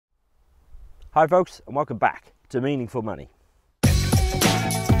Hi folks, and welcome back to Meaningful Money.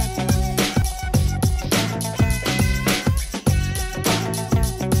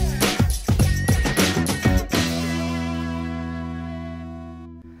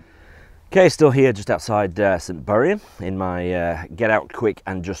 Okay, still here just outside St Buryan in my get out quick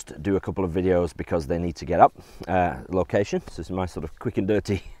and just do a couple of videos because they need to get up location. So this is my sort of quick and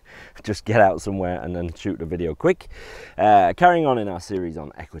dirty, just get out somewhere and then shoot a video quick. Carrying on in our series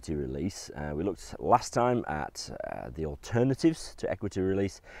on equity release, we looked last time at the alternatives to equity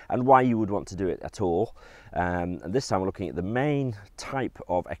release and why you would want to do it at all. And this time we're looking at the main type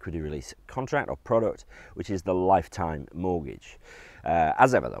of equity release contract or product, which is the lifetime mortgage.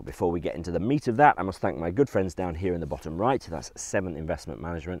 As ever though, before we get into the meat of that, I must thank my good friends down here in the bottom right. That's Seven Investment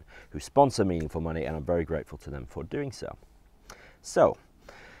Management, who sponsor Meaningful Money, and I'm very grateful to them for doing so. So,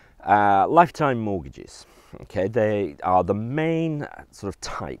 lifetime mortgages, okay, they are the main sort of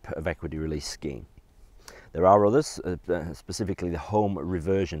type of equity release scheme. There are others, specifically the home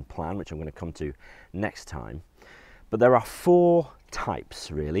reversion plan, which I'm going to come to next time. But there are four types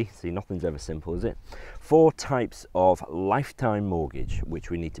really. See, nothing's ever simple, is it? Four types of lifetime mortgage which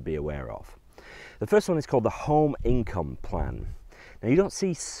we need to be aware of. The first one is called the home income plan. Now you don't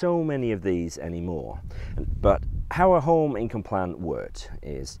see so many of these anymore, but how a home income plan worked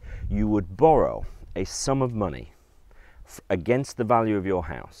is you would borrow a sum of money against the value of your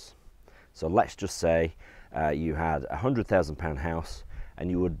house. So let's just say you had a £100,000 house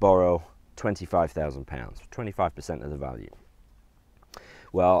and you would borrow £25,000, 25% of the value.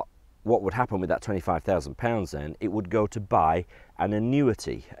 Well, what would happen with that £25,000 then? It would go to buy an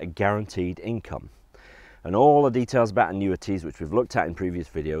annuity, a guaranteed income. And all the details about annuities, which we've looked at in previous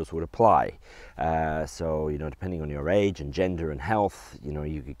videos, would apply. So, you know, depending on your age and gender and health, you know,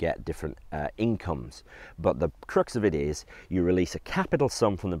 you could get different incomes. But the crux of it is you release a capital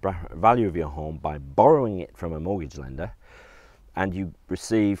sum from the value of your home by borrowing it from a mortgage lender, and you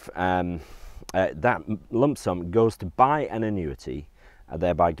receive that lump sum goes to buy an annuity,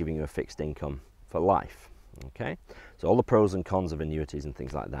 thereby giving you a fixed income for life. Okay, so all the pros and cons of annuities and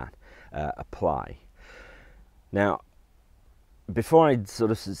things like that apply. Now, before I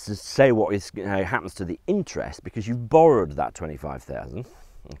sort of say what happens to the interest, because you've borrowed that 25,000,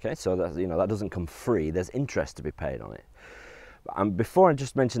 okay, so that, you know, that doesn't come free. There's interest to be paid on it. Before I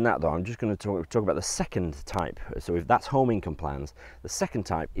just mention that though, I'm just going to talk about the second type. So if that's home income plans, the second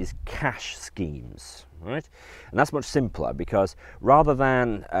type is cash schemes, right? And that's much simpler because rather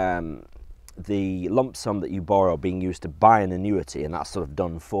than the lump sum that you borrow being used to buy an annuity and that's sort of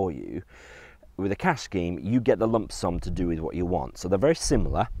done for you, with a cash scheme, you get the lump sum to do with what you want. So they're very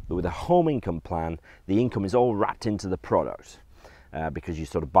similar, but with a home income plan, the income is all wrapped into the product. Because you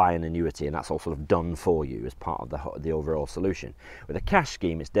sort of buy an annuity and that's all sort of done for you as part of the overall solution. With a cash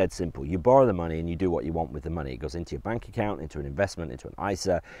scheme, it's dead simple. You borrow the money and you do what you want with the money. It goes into your bank account, into an investment, into an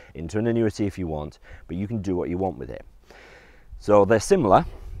ISA, into an annuity if you want, but you can do what you want with it. So they're similar,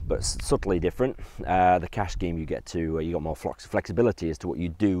 but subtly different. The cash scheme, you got more flexibility as to what you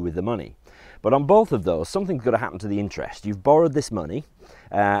do with the money. But on both of those, something's got to happen to the interest. You've borrowed this money,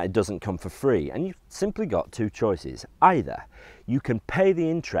 it doesn't come for free, and you've simply got two choices. Either you can pay the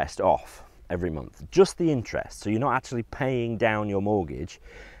interest off every month, just the interest, so you're not actually paying down your mortgage,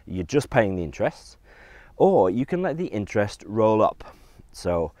 you're just paying the interest, or you can let the interest roll up.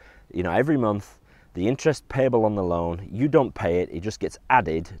 So, you know, every month, the interest payable on the loan, you don't pay it, it just gets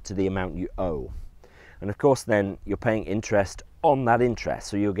added to the amount you owe. And of course then you're paying interest on that interest,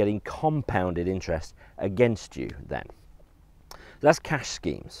 so you're getting compounded interest against you then. So that's cash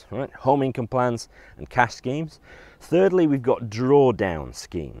schemes, right? Home income plans and cash schemes. Thirdly, we've got drawdown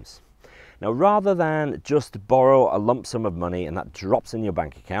schemes. Now, rather than just borrow a lump sum of money and that drops in your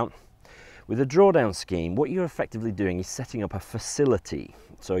bank account, with a drawdown scheme, what you're effectively doing is setting up a facility.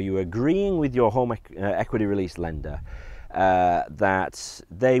 So you're agreeing with your home equity release lender that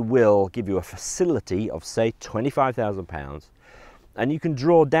they will give you a facility of, say, £25,000, and you can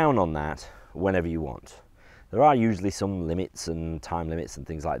draw down on that whenever you want. There are usually some limits and time limits and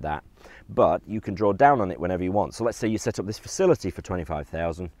things like that, but you can draw down on it whenever you want. So let's say you set up this facility for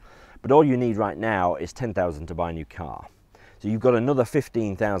 £25,000, but all you need right now is £10,000 to buy a new car. So you've got another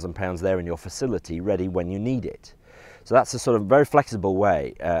 £15,000 there in your facility ready when you need it. So that's a sort of very flexible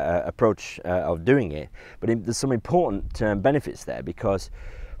way, approach of doing it. But there's some important benefits there, because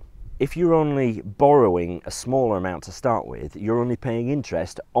if you're only borrowing a smaller amount to start with, you're only paying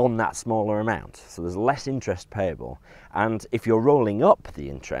interest on that smaller amount. So there's less interest payable. And if you're rolling up the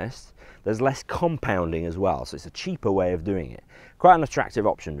interest, there's less compounding as well. So it's a cheaper way of doing it. Quite an attractive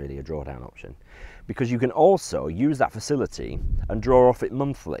option, really, a drawdown option, because you can also use that facility and draw off it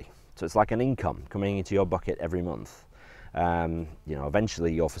monthly. So it's like an income coming into your bucket every month. You know,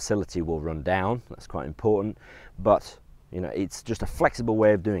 eventually your facility will run down. That's quite important, but you know, it's just a flexible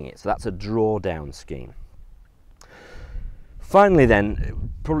way of doing it. So that's a drawdown scheme. Finally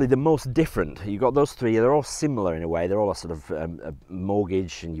then, probably the most different, you've got those three, they're all similar in a way, they're all a sort of a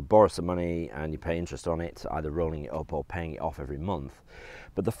mortgage, and you borrow some money and you pay interest on it, either rolling it up or paying it off every month.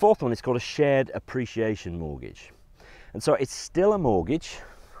 But the fourth one is called a shared appreciation mortgage. And so it's still a mortgage,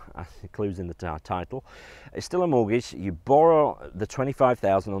 clues in the title, it's still a mortgage. You borrow the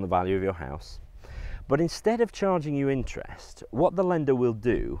 25,000 on the value of your house, but instead of charging you interest, what the lender will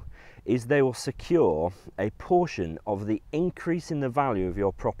do is they will secure a portion of the increase in the value of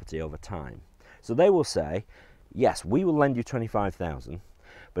your property over time. So they will say, yes, we will lend you 25,000,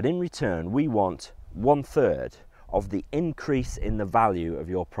 but in return we want 1/3 of the increase in the value of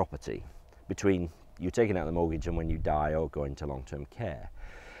your property between you taking out the mortgage and when you die or go into long-term care.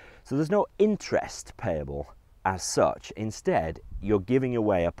 So there's no interest payable as such. Instead, you're giving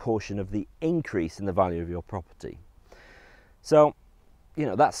away a portion of the increase in the value of your property. So, you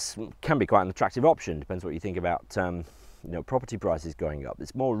know, that can be quite an attractive option. Depends what you think about you know, property prices going up.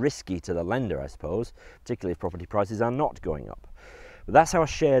 It's more risky to the lender, I suppose, particularly if property prices are not going up. But that's how a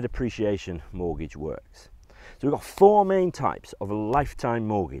shared appreciation mortgage works. So we've got four main types of a lifetime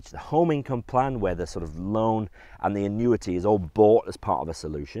mortgage. The home income plan, where the sort of loan and the annuity is all bought as part of a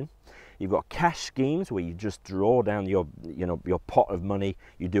solution. You've got cash schemes, where you just draw down your, you know, your pot of money,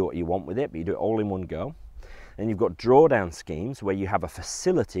 you do what you want with it, but you do it all in one go. And you've got drawdown schemes, where you have a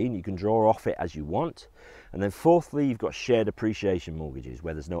facility and you can draw off it as you want. And then fourthly, you've got shared appreciation mortgages,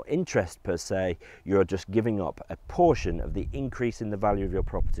 where there's no interest per se, you're just giving up a portion of the increase in the value of your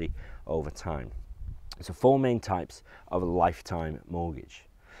property over time. So four main types of a lifetime mortgage.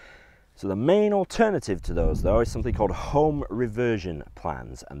 So the main alternative to those, though, is something called home reversion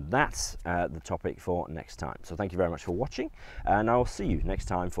plans, and that's the topic for next time. So thank you very much for watching, and I will see you next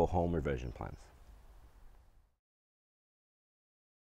time for home reversion plans.